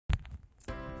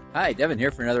Hi, Devin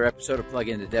here for another episode of Plug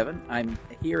Into Devin. I'm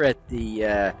here at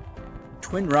the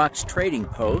Twin Rocks Trading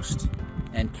Post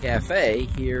and Cafe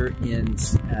here in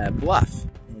Bluff,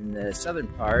 in the southern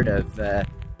part of the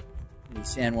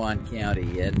San Juan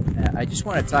County. And I just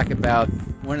want to talk about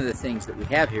one of the things that we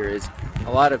have here is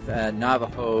a lot of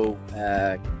Navajo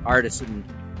artisan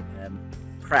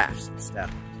crafts and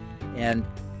stuff. And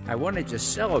I want to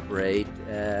just celebrate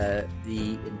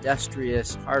the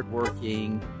industrious,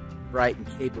 hardworking, bright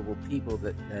and capable people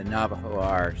that Navajo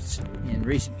are. In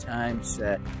recent times,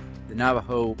 the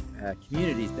Navajo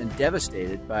community has been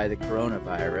devastated by the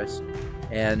coronavirus,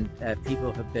 and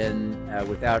people have been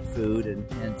without food,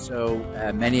 and so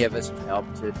many of us have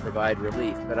helped to provide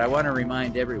relief. But I want to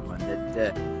remind everyone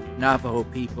that Navajo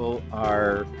people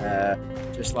are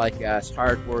just like us,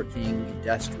 hardworking,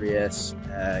 industrious,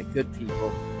 good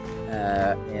people,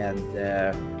 and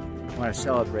I want to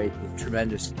celebrate the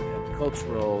tremendous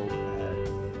cultural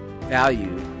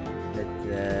value that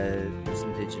this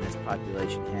indigenous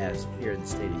population has here in the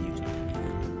state of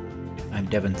Utah. I'm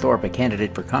Devin Thorpe, a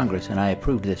candidate for Congress, and I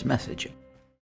approve this message.